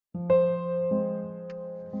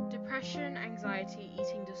Depression, anxiety,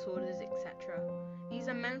 eating disorders, etc. These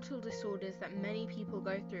are mental disorders that many people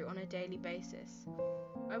go through on a daily basis.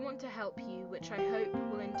 I want to help you, which I hope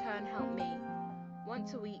will in turn help me.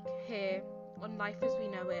 Once a week, here, on Life as We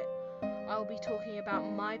Know It, I'll be talking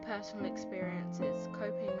about my personal experiences,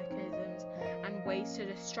 coping mechanisms, and ways to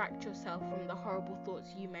distract yourself from the horrible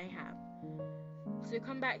thoughts you may have. So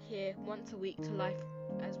come back here once a week to Life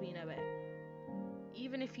as We Know It.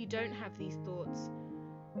 Even if you don't have these thoughts,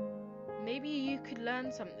 maybe you could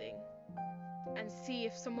learn something and see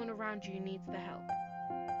if someone around you needs the help.